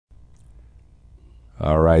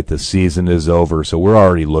All right, the season is over, so we're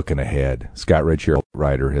already looking ahead. Scott Richey, our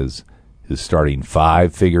writer, has his starting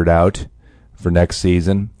five figured out for next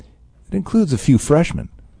season. It includes a few freshmen.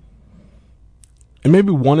 And maybe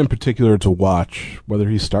one in particular to watch, whether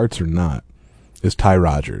he starts or not, is Ty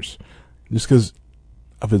Rodgers. Just because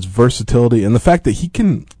of his versatility and the fact that he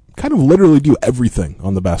can kind of literally do everything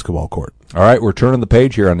on the basketball court. All right, we're turning the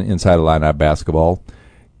page here on Inside Illini Basketball.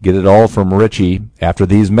 Get it all from Richey after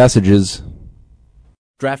these messages.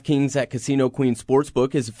 DraftKings at Casino Queen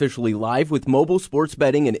Sportsbook is officially live with mobile sports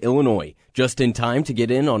betting in Illinois, just in time to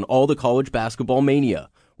get in on all the college basketball mania.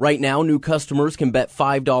 Right now, new customers can bet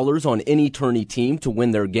 $5 on any tourney team to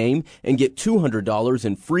win their game and get $200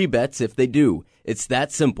 in free bets if they do. It's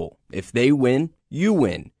that simple. If they win, you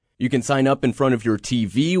win. You can sign up in front of your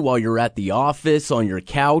TV while you're at the office, on your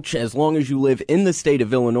couch. As long as you live in the state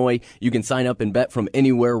of Illinois, you can sign up and bet from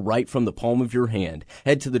anywhere right from the palm of your hand.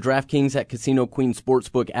 Head to the DraftKings at Casino Queen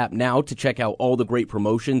Sportsbook app now to check out all the great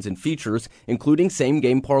promotions and features, including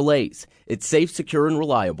same-game parlays. It's safe, secure, and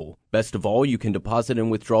reliable. Best of all, you can deposit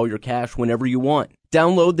and withdraw your cash whenever you want.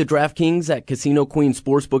 Download the DraftKings at Casino Queen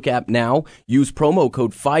Sportsbook app now. Use promo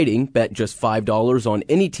code FIGHTING, bet just $5 on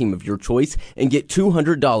any team of your choice, and get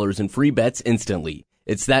 $200 in free bets instantly.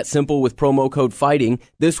 It's that simple with promo code FIGHTING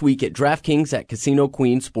this week at DraftKings at Casino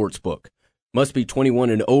Queen Sportsbook. Must be 21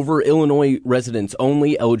 and over. Illinois residents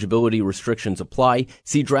only. Eligibility restrictions apply.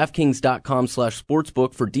 See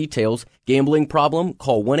DraftKings.com/sportsbook for details. Gambling problem?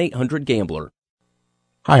 Call 1-800-GAMBLER.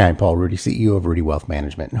 Hi, I'm Paul Rudy, CEO of Rudy Wealth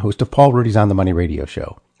Management and host of Paul Rudy's On the Money radio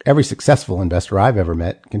show. Every successful investor I've ever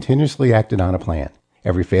met continuously acted on a plan.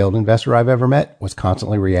 Every failed investor I've ever met was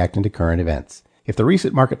constantly reacting to current events. If the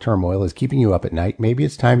recent market turmoil is keeping you up at night, maybe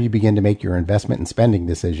it's time you begin to make your investment and spending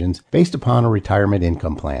decisions based upon a retirement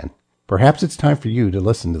income plan. Perhaps it's time for you to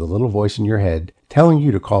listen to the little voice in your head telling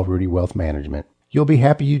you to call Rudy Wealth Management. You'll be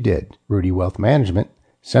happy you did. Rudy Wealth Management,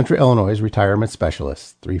 Central Illinois Retirement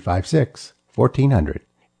Specialist, 356-1400.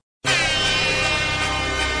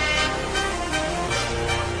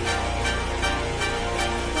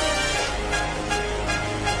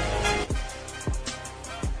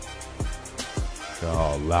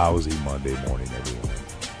 Oh, lousy Monday morning, everyone.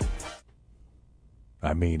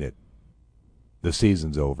 I mean it. The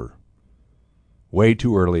season's over. Way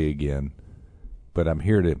too early again, but I'm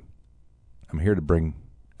here to bring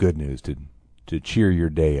good news to cheer your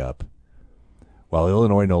day up. While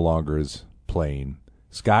Illinois no longer is playing,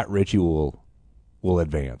 Scott Richey will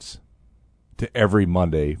advance to every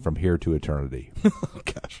Monday from here to eternity. Oh,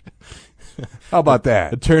 gosh. How about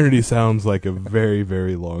that? Eternity sounds like a very,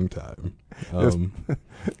 very long time.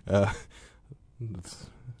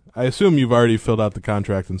 I assume you've already filled out the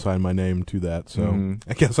contract and signed my name to that, so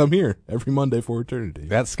I guess I'm here every Monday for eternity.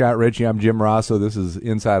 That's Scott Richey. I'm Jim Rosso. This is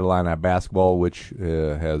Inside Illini Basketball, which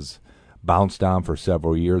has bounced down for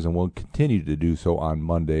several years and will continue to do so on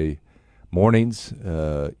Monday mornings,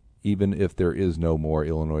 even if there is no more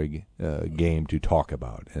Illinois game to talk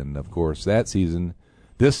about. And, of course, this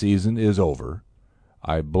season is over.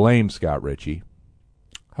 I blame Scott Richey.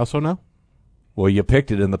 How so now? Well, you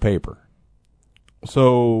picked it in the paper.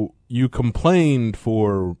 So you complained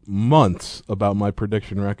for months about my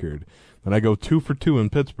prediction record. Then I go 2 for 2 in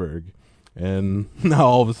Pittsburgh, and now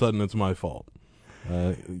all of a sudden it's my fault.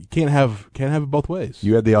 You can't have it both ways.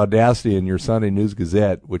 You had the audacity in your Sunday News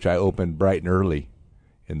Gazette, which I opened bright and early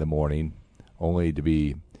in the morning, only to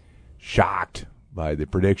be shocked by the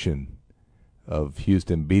prediction of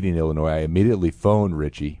Houston beating Illinois. I immediately phoned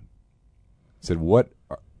Richey. Said, "What?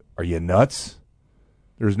 Are you nuts?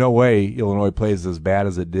 There's no way Illinois plays as bad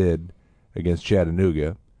as it did against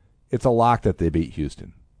Chattanooga. It's a lock that they beat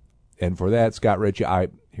Houston." And for that, Scott Richey,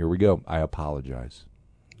 here we go. I apologize.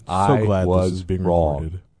 So glad was this is being wrong.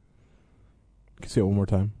 recorded. Can you say it one more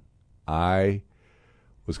time? I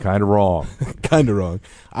was kind of wrong. Kind of wrong.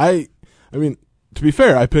 I mean, to be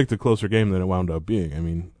fair, I picked a closer game than it wound up being. I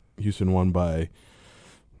mean, Houston won by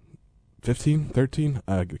 15, 13?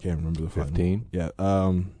 I can't remember the final. 15. Yeah.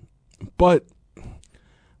 But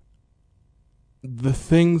the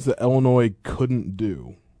things that Illinois couldn't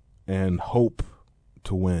do and hope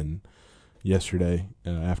to win yesterday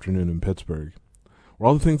afternoon in Pittsburgh were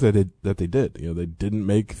all the things that they did. You know, they didn't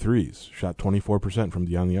make threes, shot 24% from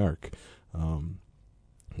beyond the arc,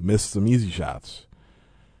 missed some easy shots,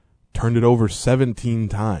 turned it over 17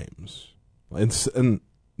 times, and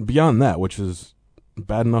beyond that, which is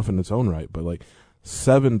bad enough in its own right, but like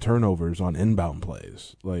 7 turnovers on inbound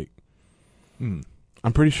plays. Like,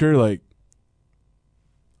 I'm pretty sure, like,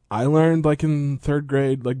 I learned, like, in 3rd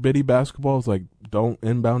grade, like, biddy basketball is, like, don't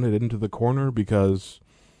inbound it into the corner because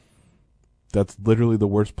that's literally the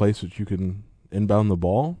worst place that you can inbound the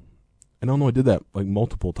ball, and Illinois did that like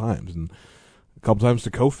multiple times, and a couple times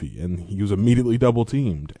to Kofi, and he was immediately double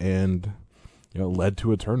teamed, and led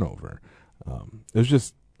to a turnover. It was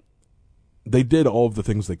just they did all of the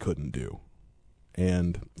things they couldn't do,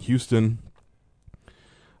 and Houston,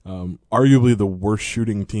 arguably the worst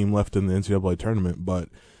shooting team left in the NCAA tournament, but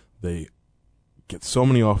they get so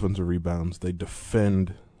many offensive rebounds. They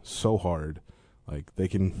defend so hard. Like, they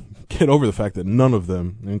can get over the fact that none of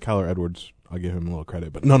them, and Kyler Edwards, I'll give him a little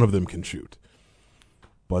credit, but none of them can shoot.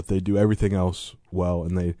 But they do everything else well,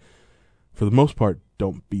 and they, for the most part,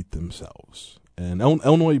 don't beat themselves. And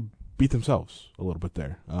Illinois beat themselves a little bit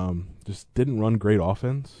there. Just didn't run great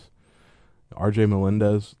offense. R.J.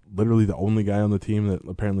 Melendez, literally the only guy on the team that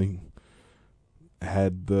apparently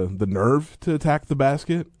had the nerve to attack the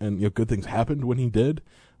basket, and good things happened when he did.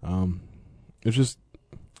 It's just,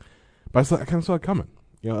 but I kind of saw it coming.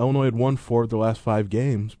 Illinois had won 4 of their last 5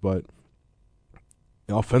 games, but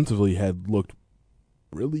offensively had looked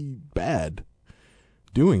really bad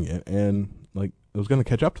doing it, and like it was going to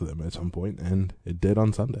catch up to them at some point, and it did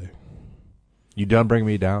on Sunday. You done bringing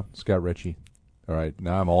me down, Scott Richey? All right,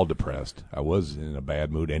 now I'm all depressed. I was in a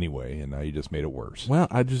bad mood anyway, and now you just made it worse. Well,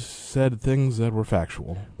 I just said things that were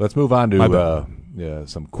factual. Let's move on to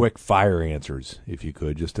some quick fire answers, if you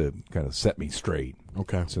could, just to kind of set me straight.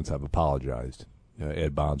 Okay. Since I've apologized.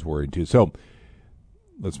 Ed Bond's worried too. So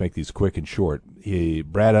let's make these quick and short.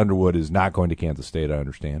 Brad Underwood is not going to Kansas State, I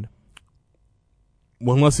understand.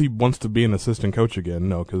 Well, unless he wants to be an assistant coach again,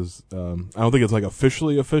 no, because I don't think it's like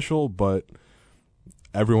officially official, but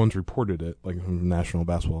everyone's reported it, like from national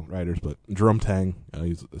basketball writers. But Jerome Tang,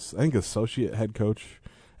 he's, I think, associate head coach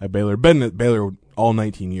at Baylor. Been at Baylor all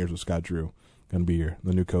 19 years with Scott Drew. Going to be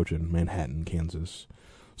the new coach in Manhattan, Kansas.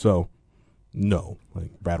 So, no,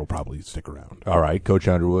 like Brad will probably stick around. All right, Coach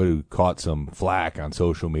Underwood, who caught some flack on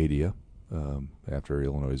social media after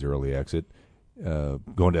Illinois' early exit,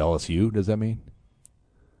 going to LSU. Does that mean?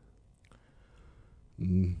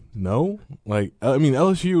 No, like I mean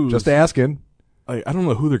LSU. Just asking. I don't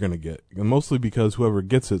know who they're going to get, mostly because whoever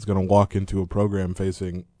gets it is going to walk into a program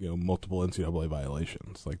facing multiple NCAA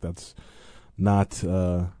violations. Like that's not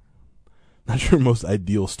your most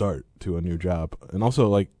ideal start to a new job, and also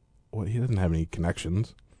like he doesn't have any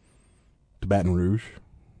connections to Baton Rouge.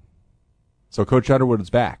 So Coach Underwood is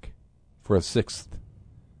back for a 6th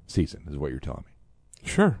season, is what you're telling me.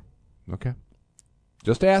 Sure. Okay.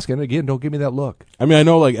 Just asking. Again, don't give me that look. I mean, I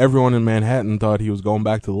know like everyone in Manhattan thought he was going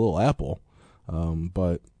back to the Little Apple,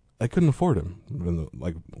 but I couldn't afford him.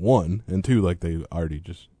 Like 1, and 2, like they already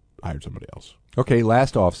just hired somebody else. Okay,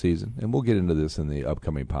 last offseason, and we'll get into this in the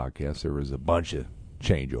upcoming podcast, there was a bunch of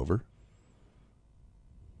changeover.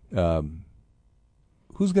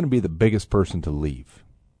 Who's going to be the biggest person to leave?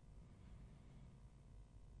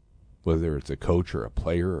 Whether it's a coach or a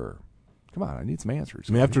player or... Come on, I need some answers.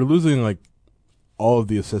 I mean, after losing like all of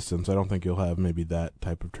the assistants, I don't think you'll have maybe that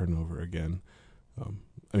type of turnover again.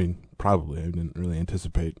 I mean, probably. I didn't really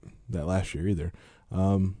anticipate that last year either.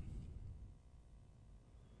 Now,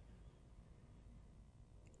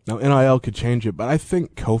 NIL could change it, but I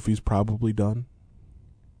think Kofi's probably done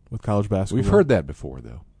with college basketball. We've heard that before,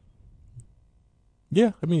 though.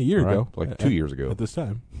 Yeah, I mean, a year ago. Like 2 years ago. At this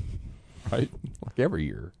time. Right? Like every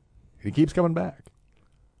year. He keeps coming back.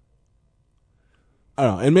 I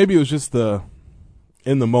don't know. And maybe it was just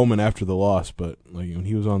in the moment after the loss, but like when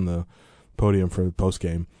he was on the podium for the post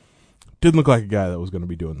game, didn't look like a guy that was going to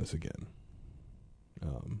be doing this again.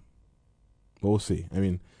 But we'll see. I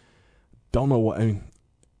mean, don't know what. I mean,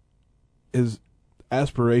 his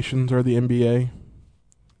aspirations are the NBA.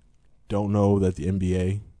 Don't know that the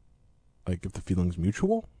NBA, like, if the feeling's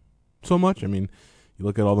mutual so much. I mean, you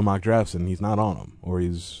look at all the mock drafts and he's not on them, or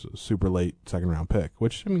he's a super late 2nd round pick,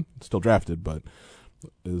 which, I mean, still drafted, but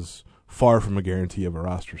is far from a guarantee of a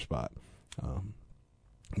roster spot.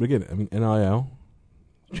 But again, I mean, NIL,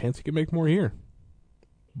 chance he can make more here.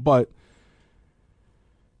 But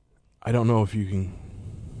I don't know if you can,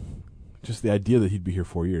 just the idea that he'd be here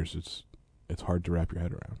 4 years, it's hard to wrap your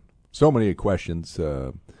head around. So many questions,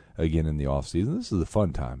 again, in the offseason. This is a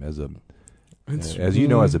fun time. As you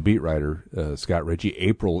know, as a beat writer, Scott Richey,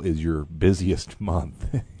 April is your busiest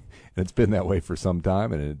month. And it's been that way for some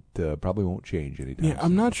time, and it probably won't change anytime soon.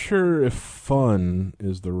 I'm not sure if fun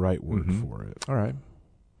is the right word for it. All right.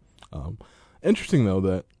 Interesting, though,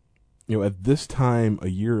 that at this time a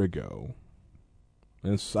year ago,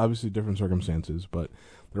 and it's obviously different circumstances, but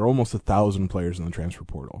there are almost 1,000 players in the transfer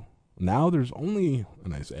portal. Now there's only,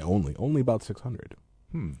 and I say only about 600.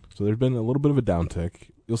 So there's been a little bit of a downtick.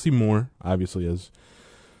 You'll see more, obviously, as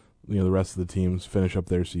the rest of the teams finish up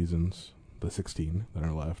their seasons, the 16 that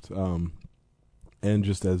are left. and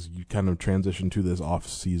just as you kind of transition to this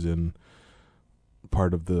off-season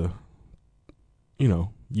part of the,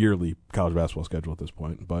 yearly college basketball schedule at this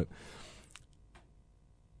point. But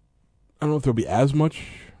I don't know if there'll be as much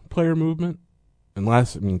player movement. And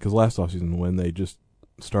because last offseason when they just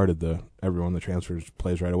started the everyone that transfers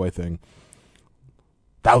plays right away thing,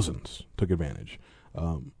 thousands took advantage.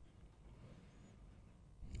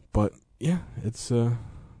 But yeah, it's the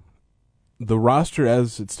roster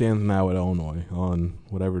as it stands now at Illinois on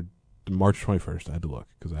whatever March 21st. I had to look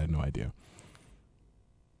because I had no idea.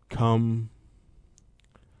 Come,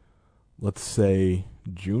 let's say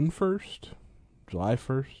June 1st, July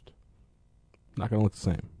 1st, not going to look the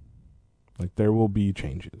same. Like, there will be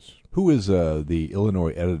changes. Who is the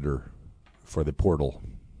Illinois editor for the portal?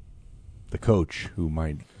 The coach who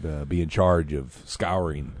might be in charge of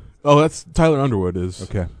scouring. Oh, that's Tyler Underwood.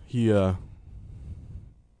 Okay. He, I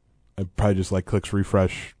probably just clicks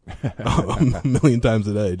refresh a million times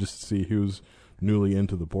a day just to see who's newly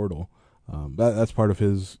into the portal. That's part of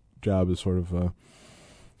his job, is sort of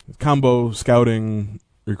combo scouting,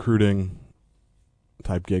 recruiting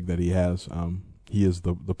type gig that he has. He is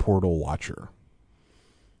the portal watcher.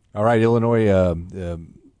 All right, Illinois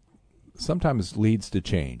sometimes leads to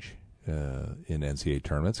change in NCAA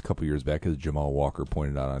tournaments. A couple years back, as Jamal Walker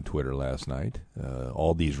pointed out on Twitter last night,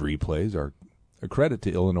 all these replays are a credit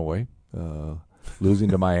to Illinois losing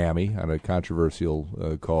to Miami on a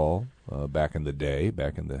controversial call back in the day,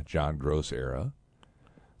 back in the John Gross era.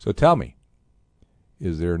 So tell me,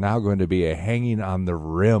 is there now going to be a hanging on the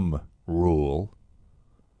rim rule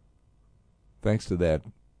thanks to that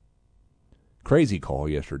crazy call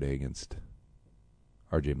yesterday against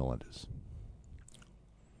R.J. Melendez?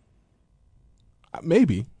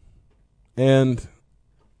 Maybe. And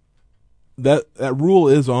that rule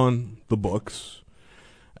is on the books,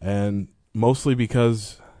 and mostly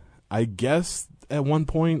because I guess at one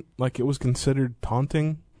point, it was considered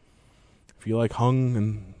taunting if you hung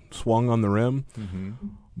and swung on the rim. Mm-hmm.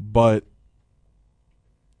 But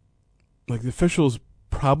the officials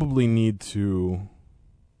probably need to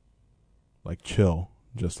chill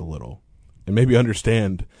just a little and maybe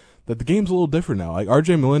understand that the game's a little different now.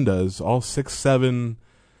 R.J. Melendez, all 6'7",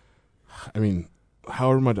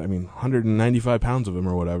 195 pounds of him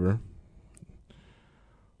or whatever,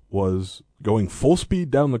 was going full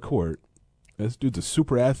speed down the court. This dude's a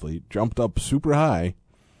super athlete, jumped up super high,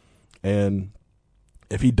 and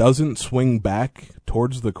if he doesn't swing back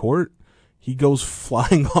towards the court, he goes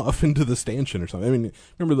flying off into the stanchion or something.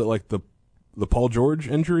 Remember that the Paul George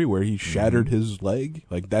injury where he shattered his leg?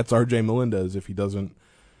 That's R.J. Melendez if he doesn't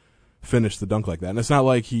finish the dunk like that. And it's not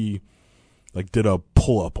like he did a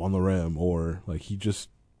pull-up on the rim or he just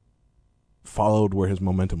followed where his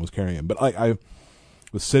momentum was carrying him. But I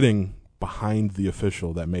was sitting behind the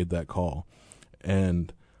official that made that call,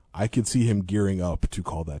 and I could see him gearing up to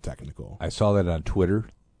call that technical. I saw that on Twitter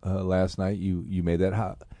last night. You made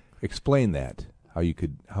that. Explain that. How he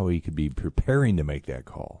could be preparing to make that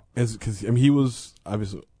call. Because he was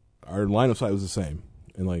obviously, our line of sight was the same,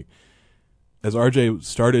 and as RJ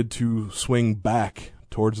started to swing back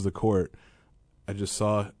towards the court, I just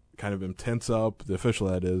saw kind of him tense up. The official,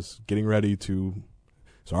 that is, getting ready to.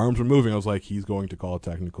 His arms were moving. I was like, he's going to call a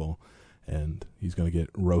technical, and he's going to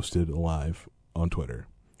get roasted alive on Twitter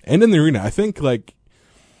and in the arena. I think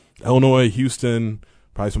Illinois, Houston,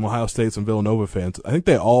 probably some Ohio State, some Villanova fans. I think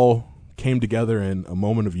they all came together in a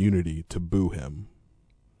moment of unity to boo him.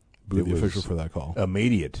 Boo the official for that call.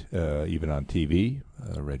 Immediate, even on TV.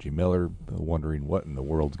 Reggie Miller wondering what in the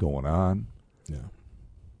world's going on. Yeah,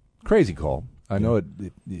 crazy call. I know it.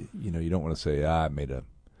 You don't want to say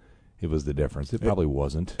it was the difference. It probably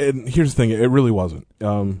wasn't. And here's the thing: it really wasn't.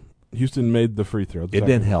 Houston made the free throw. It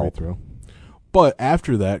didn't help. Free throw. But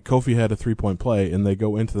after that, Kofi had a 3-point play, and they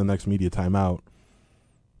go into the next media timeout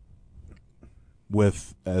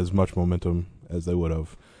with as much momentum as they would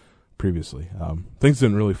have previously. Things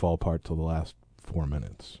didn't really fall apart till the last 4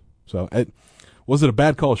 minutes. So, was it a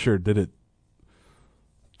bad call? Sure. Did it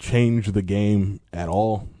change the game at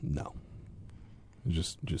all? No. It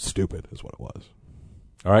was just stupid is what it was.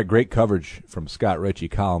 All right, great coverage from Scott Richey,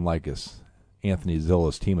 Colin Likas, Anthony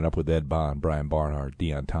Zillis teaming up with Ed Bond, Brian Barnhart,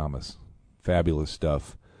 Deion Thomas. Fabulous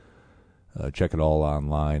stuff. Check it all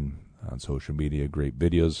online on social media. Great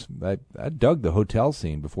videos. I dug the hotel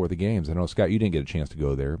scene before the games. I know, Scott, you didn't get a chance to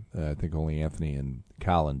go there. I think only Anthony and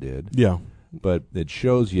Colin did. Yeah. But it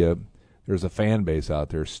shows you there's a fan base out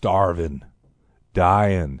there starving,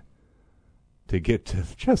 dying to get to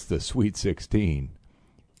just the Sweet 16.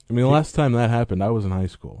 The last time that happened, I was in high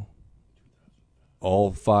school.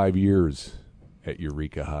 All 5 years at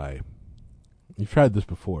Eureka High. You've tried this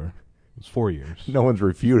before. It's 4 years. No one's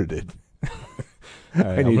refuted it. All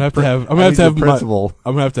right, I'm gonna have to have principal.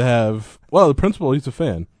 I'm gonna have to have. Well, the principal, he's a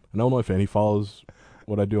fan, an Illinois fan. He follows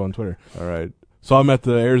what I do on Twitter. All right. So I'm at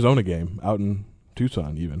the Arizona game out in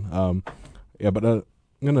Tucson, even. But I'm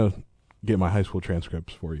gonna get my high school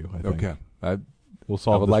transcripts for you. I think. Okay. We'll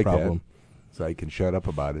solve this problem. So I can shut up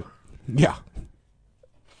about it. Yeah.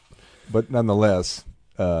 But nonetheless,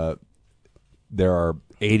 there are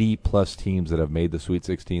 80-plus teams that have made the Sweet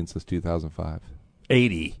 16 since 2005.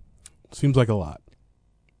 80. Seems like a lot.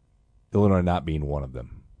 Illinois not being one of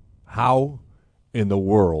them. How in the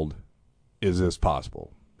world is this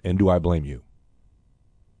possible? And do I blame you?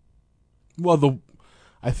 Well,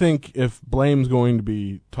 I think if blame's going to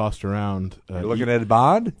be tossed around, you're looking at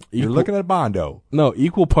Bond. You're looking at Bondo. No,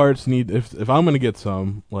 equal parts need. If I'm going to get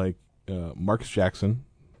some, like Marcus Jackson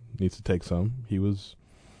needs to take some. He was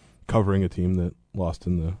covering a team that lost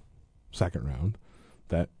in the second round,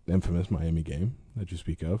 that infamous Miami game that you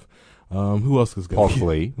speak of. Who else is going? Paul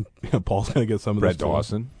Klee. Yeah, Paul's going to get some of Brett this.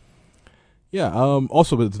 Dawson. Yeah.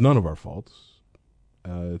 Also, but it's none of our faults.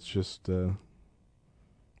 It's just the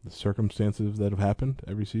circumstances that have happened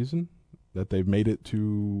every season, that they've made it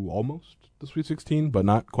to almost the Sweet 16, but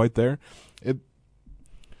not quite there.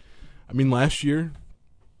 Last year,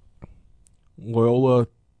 Loyola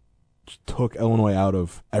took Illinois out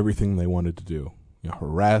of everything they wanted to do.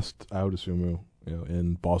 Harassed Aodosumu,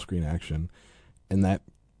 in ball screen action, and that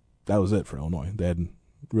was it for Illinois. They had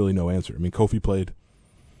really no answer. Kofi played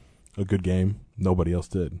a good game. Nobody else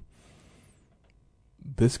did.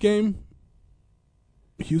 This game,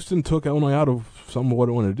 Houston took Illinois out of some of what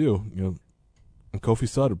it wanted to do. And Kofi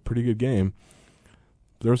still had a pretty good game.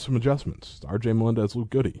 There were some adjustments. R.J. Melendez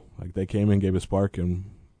looked goody. They came in, gave a spark,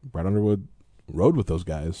 and Brad Underwood rode with those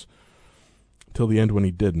guys till the end when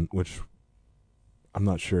he didn't, which I'm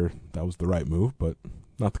not sure that was the right move, but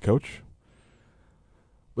not the coach.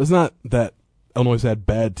 But it's not that Illinois had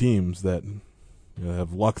bad teams that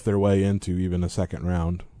have lucked their way into even a second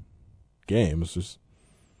round game. It's just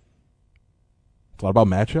a lot about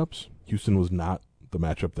matchups. Houston was not the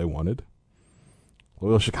matchup they wanted.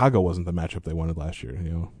 Well, Chicago wasn't the matchup they wanted last year.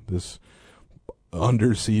 This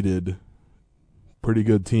underseeded, pretty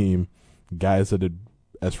good team, guys that had,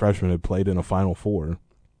 as freshmen, had played in a Final Four.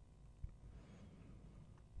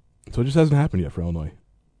 So it just hasn't happened yet for Illinois.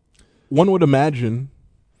 One would imagine,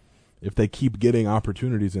 if they keep getting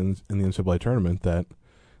opportunities in the NCAA tournament, that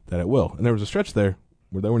it will. And there was a stretch there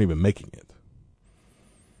where they weren't even making it.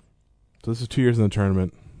 So this is 2 years in the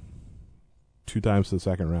tournament, 2 times to the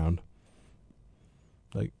second round.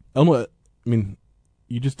 Illinois,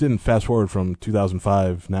 you just didn't fast forward from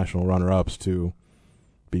 2005 national runner-ups to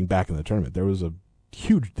being back in the tournament. There was a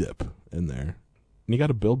huge dip in there. And you got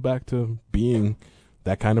to build back to being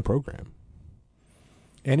that kind of program.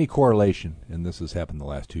 Any correlation, and this has happened the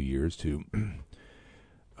last 2 years, to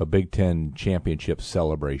a Big Ten championship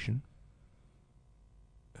celebration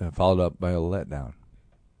followed up by a letdown?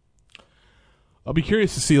 I'll be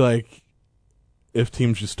curious to see, if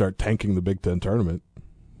teams just start tanking the Big Ten tournament.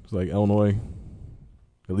 It's Illinois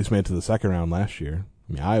at least made it to the second round last year.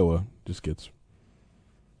 Iowa just gets...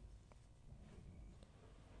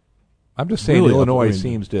 I'm just saying really Illinois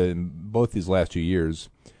seems to, in both these last 2 years,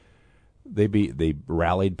 they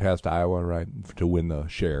rallied past Iowa, right, to win the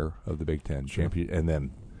share of the Big Ten championship, and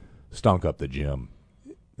then stunk up the gym,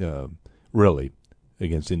 really,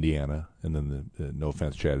 against Indiana, and then no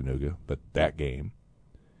offense, Chattanooga, but that game.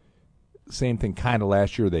 Same thing kind of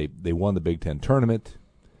last year. They won the Big Ten tournament,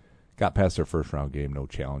 got past their first round game, no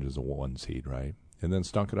challenges, a 1 seed, right, and then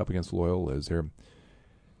stunk it up against Loyola. Is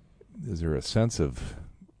there a sense of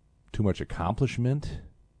too much accomplishment?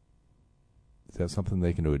 Is that something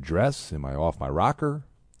they can address? Am I off my rocker?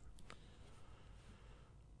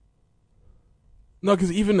 No,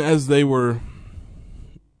 because even as they were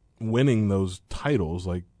winning those titles,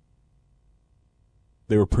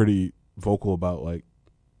 they were pretty vocal about,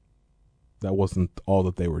 that wasn't all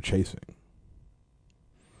that they were chasing.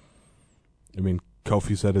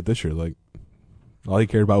 Kofi said it this year, all he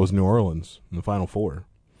cared about was New Orleans in the Final Four.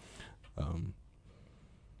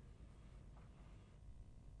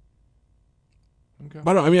 Okay.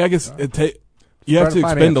 But I guess you have to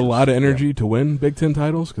expend a lot of energy to win Big Ten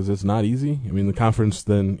titles because it's not easy. The conference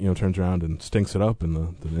then turns around and stinks it up in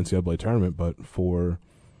the NCAA tournament. But for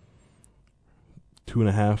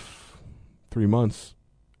 2.5, 3 months,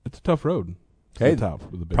 it's a tough road. Hey, top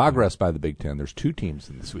with the Big progress Ten. by the Big Ten. There's 2 teams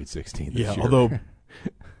in the Sweet 16 this year. Although,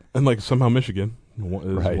 and somehow Michigan is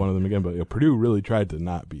right. one of them again. But Purdue really tried to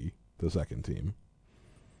not be the second team.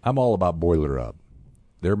 I'm all about Boiler up.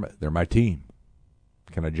 They're my team.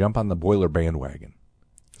 Can I jump on the Boiler bandwagon?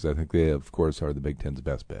 because I think they, of course, are the Big Ten's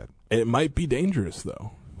best bet. It might be dangerous,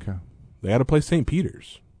 though. Okay. They got to play St.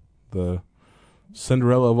 Peter's, the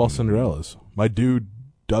Cinderella of all Cinderellas. My dude,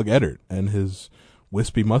 Doug Eddert, and his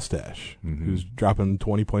wispy mustache, who's dropping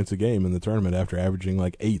 20 points a game in the tournament after averaging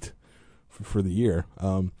like 8 for the year.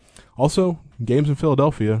 Also, games in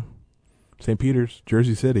Philadelphia, St. Peter's,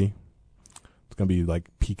 Jersey City. It's going to be like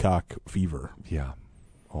peacock fever. Yeah.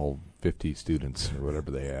 All 50 students or whatever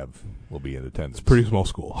they have will be in attendance. It's a pretty small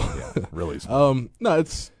school. Yeah, really small. No,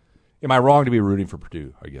 it's... Am I wrong to be rooting for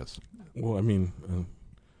Purdue, I guess? Well, I mean,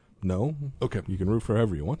 no. Okay. You can root for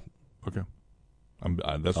whoever you want. Okay.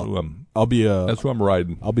 That's who I'm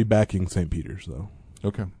riding. I'll be backing St. Peter's, though.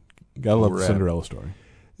 Okay. Gotta love the Cinderella story.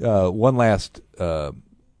 One last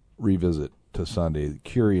revisit to Sunday. The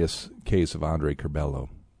curious case of Andre Curbelo.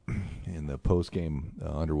 In the postgame,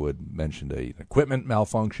 Underwood mentioned an equipment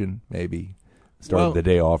malfunction, maybe. Started the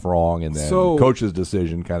day off wrong, and then coach's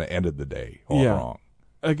decision kind of ended the day wrong.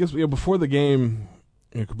 I guess before the game,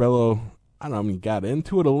 Curbelo, I don't know, he got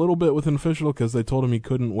into it a little bit with an official because they told him he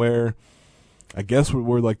couldn't wear, I guess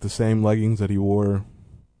were like the same leggings that he wore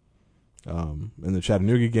in the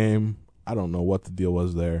Chattanooga game. I don't know what the deal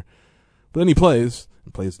was there. But then he plays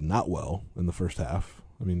not well in the first half.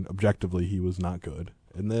 I mean, objectively, he was not good.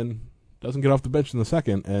 And then doesn't get off the bench in the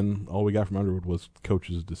second, and all we got from Underwood was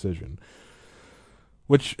coach's decision.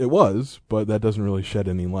 Which it was, but that doesn't really shed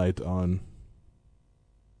any light on,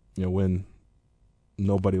 when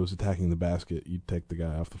nobody was attacking the basket, you take the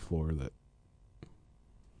guy off the floor that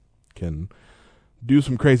can do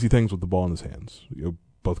some crazy things with the ball in his hands,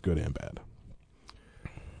 both good and bad.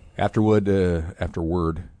 Afterward,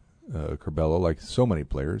 Curbelo, like so many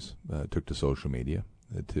players, took to social media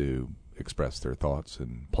to express their thoughts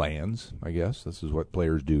and plans, I guess. This is what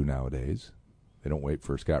players do nowadays. They don't wait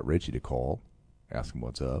for Scott Richey to call, ask him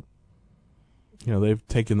what's up. They've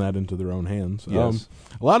taken that into their own hands. Yes.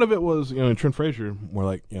 A lot of it was, Trent Frazier, more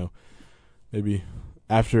like, maybe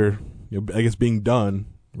after, I guess being done,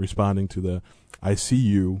 responding to the, I see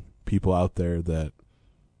you people out there that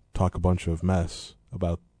talk a bunch of mess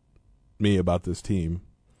about me, about this team.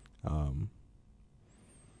 And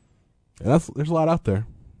there's a lot out there.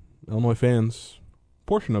 Illinois fans,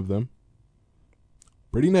 portion of them,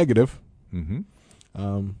 pretty negative.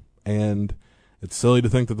 And it's silly to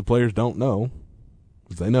think that the players don't know,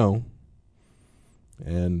 because they know.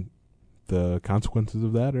 And the consequences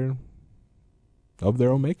of that are of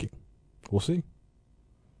their own making. We'll see.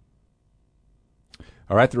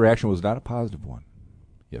 All right, the reaction was not a positive one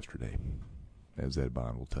yesterday, as Ed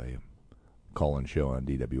Bond will tell you. Call-in show on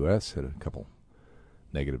DWS had a couple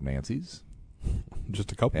negative Nancys.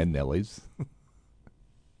 Just a couple. And Nellies.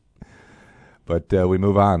 But we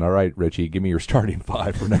move on. All right, Richie, give me your starting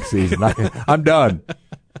 5 for next season. I'm done.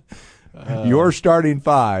 Your starting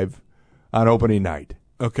 5 on opening night.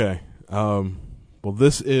 Okay. Well,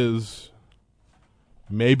 this is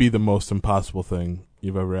maybe the most impossible thing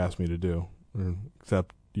you've ever asked me to do,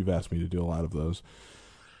 except you've asked me to do a lot of those.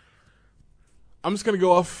 I'm just going to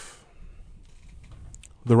go off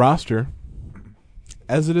the roster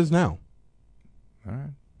as it is now. All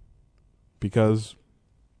right. Because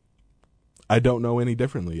I don't know any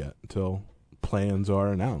differently yet until plans are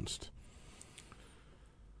announced.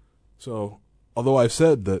 So, although I've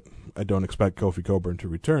said that I don't expect Kofi Coburn to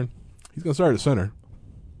return, he's going to start at center.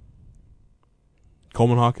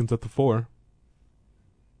 Coleman Hawkins at the 4.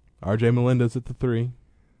 R.J. Melendez at the 3.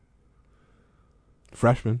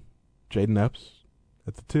 Freshman, Jaden Epps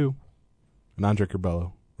at the 2. And Andre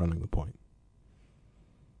Curbelo running the point.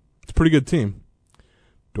 It's a pretty good team.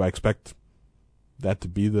 Do I expect that to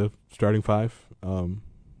be the starting 5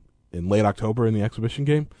 in late October in the exhibition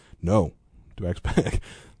game? No. Do I expect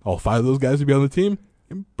all 5 of those guys to be on the team?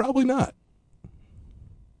 Probably not.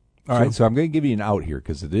 All right, so I'm going to give you an out here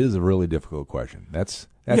because it is a really difficult question. That's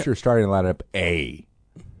your starting lineup A.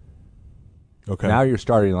 Okay. Now your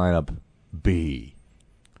starting lineup B.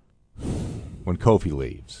 When Kofi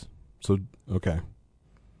leaves. So, okay.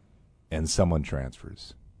 And someone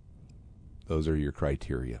transfers. Those are your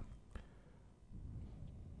criteria.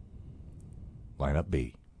 Lineup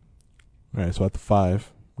B. All right, so at the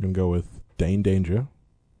 5, I'm going to go with Dane Danger,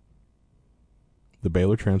 the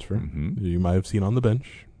Baylor transfer, you might have seen on the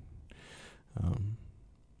bench.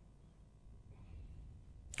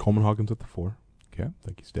 Coleman Hawkins at the 4. Okay. I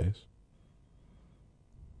think he stays.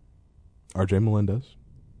 R.J. Melendez.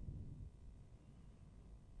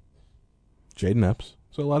 Jaden Epps.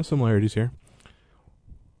 So a lot of similarities here.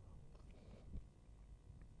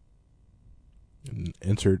 And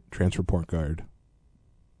insert transfer point guard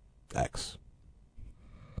X.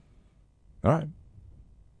 All right.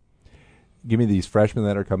 give me these freshmen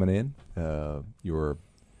that are coming in. Your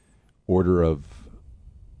order of,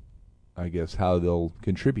 I guess, how they'll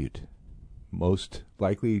contribute. Most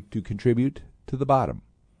likely to contribute to the bottom.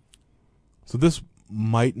 So this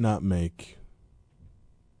might not make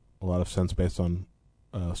a lot of sense based on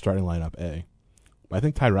starting lineup A. But I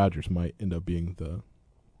think Ty Rodgers might end up being the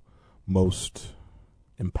most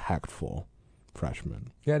impactful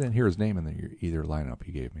freshman. Yeah, I didn't hear his name in either lineup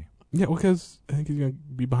you gave me. Yeah, well, because I think he's going to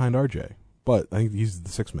be behind RJ. But I think he's the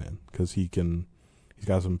sixth man because he's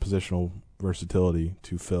got some positional versatility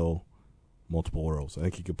to fill multiple roles. I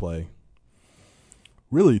think he could play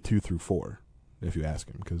really 2 through 4 if you ask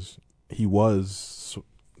him, because he was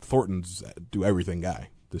Thornton's do-everything guy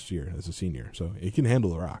this year as a senior. So he can handle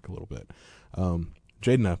the rock a little bit.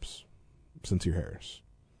 Jaden Epps, Sincere Harris.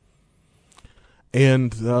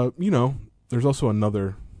 And, there's also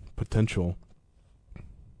another potential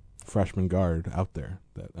freshman guard out there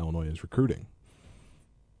that Illinois is recruiting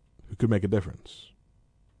who could make a difference.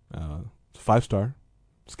 5-star,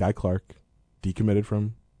 Sky Clark, decommitted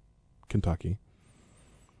from Kentucky.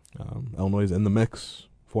 Illinois is in the mix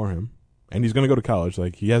for him, and he's going to go to college.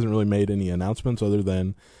 Like, he hasn't really made any announcements other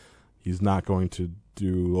than he's not going to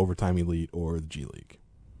do Overtime Elite or the G League.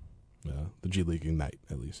 The G League Ignite,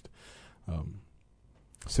 at least.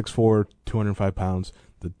 6'4", 205 pounds,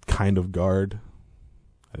 the kind of guard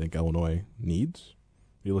I think Illinois needs.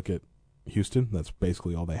 You look at Houston, that's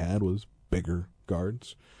basically all they had was bigger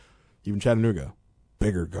guards. Even Chattanooga,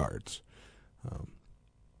 bigger guards.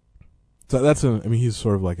 So he's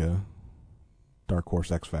sort of like a dark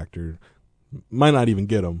horse X factor. Might not even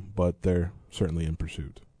get him, but they're certainly in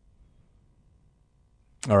pursuit.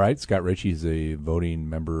 All right, Scott Richey is a voting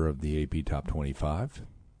member of the AP Top 25.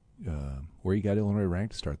 Where you got Illinois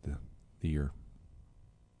ranked to start the year?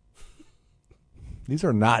 These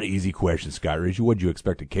are not easy questions, Scott Richey. What, did you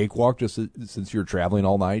expect a cakewalk just since you're traveling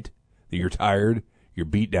all night? That you're tired, you're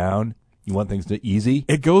beat down, you want things to easy?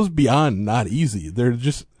 It goes beyond not easy.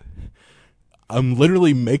 I'm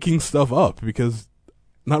literally making stuff up because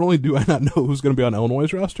not only do I not know who's going to be on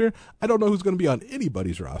Illinois' roster, I don't know who's going to be on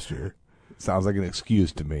anybody's roster. Sounds like an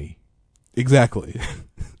excuse to me. Exactly.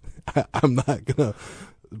 I'm not going to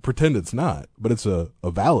pretend it's not, but it's a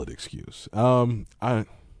valid excuse.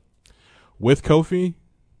 With Kofi,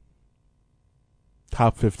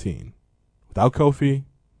 top 15. Without Kofi,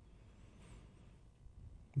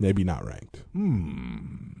 maybe not ranked.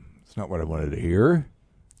 It's not what I wanted to hear.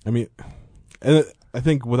 I mean, and I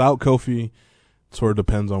think without Kofi, it sort of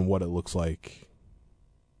depends on what it looks like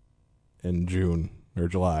in June or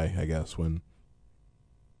July, I guess, when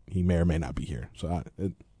he may or may not be here. So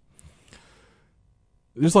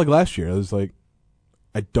just like last year, it was like,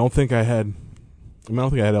 I don't think I had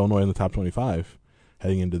Illinois in the top 25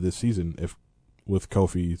 heading into this season with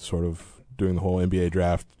Kofi sort of doing the whole NBA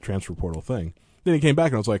draft transfer portal thing. Then he came back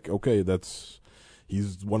and I was like, okay,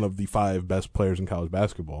 he's one of the 5 best players in college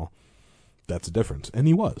basketball. That's a difference. And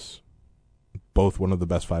he was. Both one of the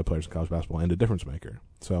best 5 players in college basketball and a difference maker.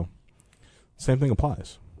 So, same thing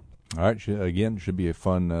applies. All right. Should be a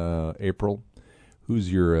fun April.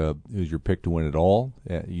 Who's your pick to win it all?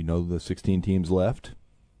 The 16 teams left.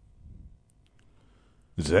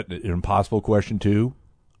 Is that an impossible question too?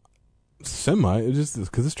 Semi, just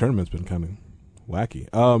because this tournament's been kind of wacky.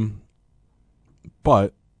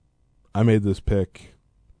 But I made this pick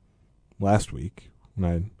last week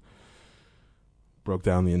when I broke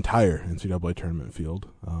down the entire NCAA tournament field.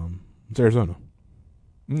 It's Arizona.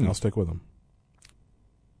 I'll stick with them.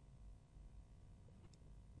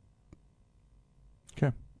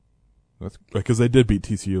 Okay. Because they did beat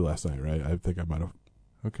TCU last night, right? I think I might have.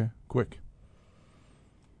 Okay, quick.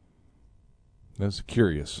 That's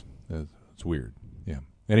curious. That's weird. Yeah.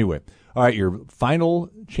 Anyway, all right, your final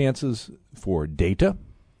chances for data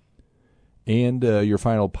and your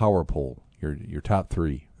final power poll, your top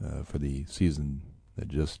 3 for the season that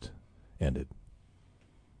just ended.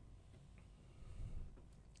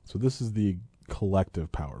 So this is the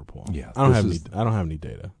collective power poll. Yeah. I don't have any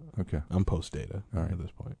data. Okay. I'm post data all right. at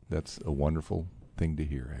this point. That's a wonderful thing to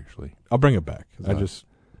hear, actually. I'll bring it back. I just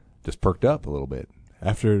perked up a little bit.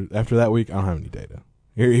 After that week, I don't have any data.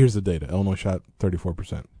 Here's the data. Illinois shot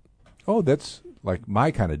 34%. Oh, that's like my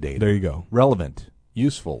kind of data. There you go. Relevant,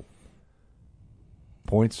 useful.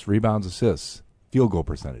 Points, rebounds, assists, field goal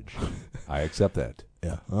percentage. I accept that.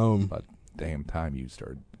 Yeah. But damn time you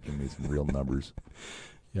started giving me some real numbers.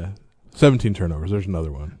 Yeah. 17 turnovers. There's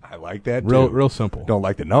another one. I like that too. Real simple. Don't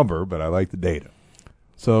like the number, but I like the data.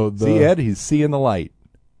 So see, Ed, he's seeing the light.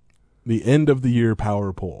 The end of the year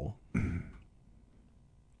power poll.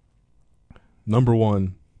 Number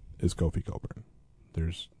 1 is Kofi Coburn.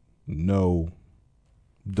 There's No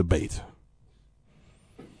debate.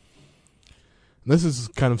 This is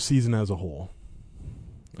kind of season as a whole.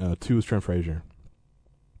 2 is Trent Frazier.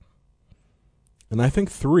 And I think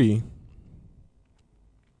 3,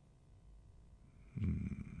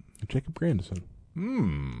 Jacob Grandison.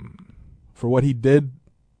 For what he did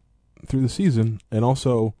through the season, and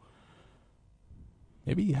also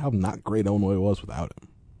maybe how not great Illinois was without him.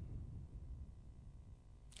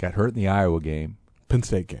 Got hurt in the Iowa game. Penn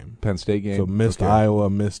State game. So missed Iowa,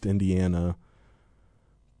 missed Indiana.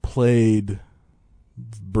 Played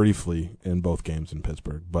briefly in both games in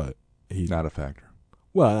Pittsburgh, but he's not a factor.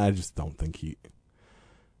 Well, I just don't think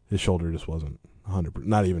his shoulder just wasn't 100%,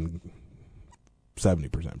 not even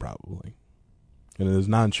 70% probably. And it is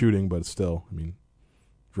non-shooting, but it's still, I mean,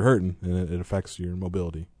 if you're hurting and it affects your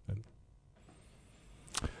mobility,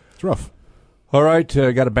 it's rough. All right,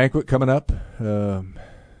 got a banquet coming up.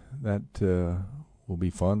 That will be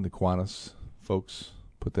fun. The Kiwanis folks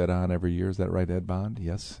put that on every year. Is that right, Ed Bond?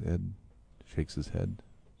 Yes, Ed shakes his head,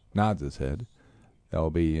 nods his head. That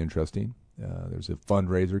will be interesting. There's a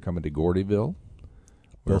fundraiser coming to Gordyville.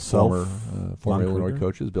 Bill Self, former Illinois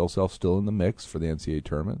coaches. Bill Self still in the mix for the NCAA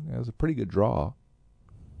tournament. It was a pretty good draw,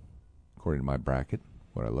 according to my bracket,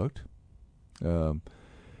 what I looked.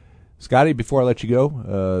 Scotty, before I let you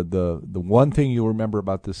go, the one thing you'll remember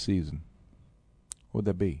about this season, what would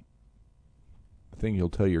that be? The thing you'll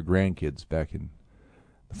tell your grandkids back in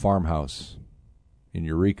the farmhouse in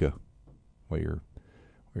Eureka, where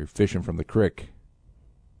you're fishing from the creek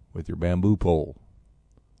with your bamboo pole.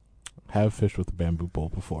 Have fished with the bamboo pole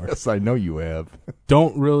before. Yes, I know you have.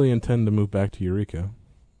 Don't really intend to move back to Eureka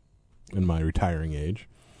in my retiring age.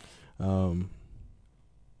 I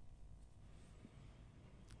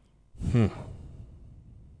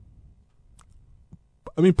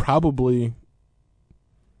mean, probably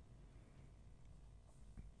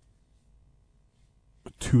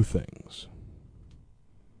two things.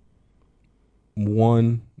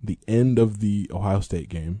 One, the end of the Ohio State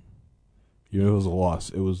game. Even if it was a loss,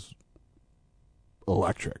 it was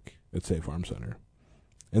electric at State Farm Center.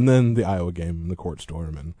 And then the Iowa game and the court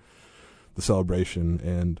storm and the celebration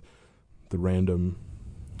and the random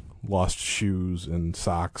lost shoes and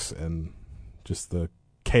socks and just the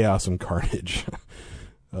chaos and carnage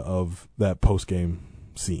of that post-game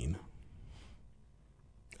scene.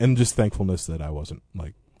 And just thankfulness that I wasn't,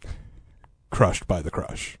 like, crushed by the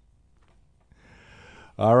crush.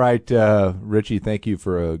 All right, Richie, thank you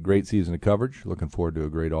for a great season of coverage. Looking forward to a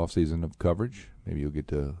great off-season of coverage. Maybe you'll get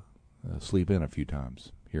to sleep in a few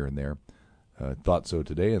times here and there. Thought so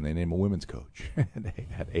today, and they named a women's coach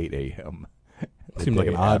at 8 a.m. Seemed like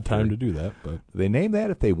an odd time to do that, but they named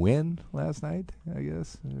that if they win last night, I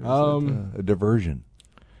guess. A diversion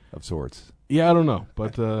of sorts. Yeah, I don't know,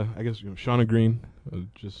 but I guess Shauna Green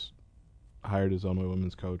just hired as Illinois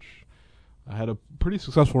women's coach. I had a pretty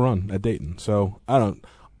successful run at Dayton, so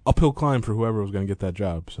uphill climb for whoever was going to get that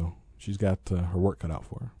job. So she's got her work cut out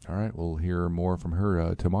for her. All right, we'll hear more from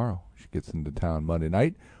her tomorrow. She gets into town Monday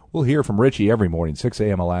night. We'll hear from Richie every morning, 6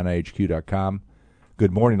 a.m. IlliniHQ.com.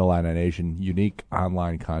 Good morning, Illini Nation. Unique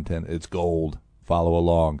online content. It's gold. Follow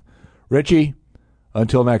along. Richie,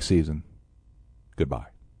 until next season, goodbye.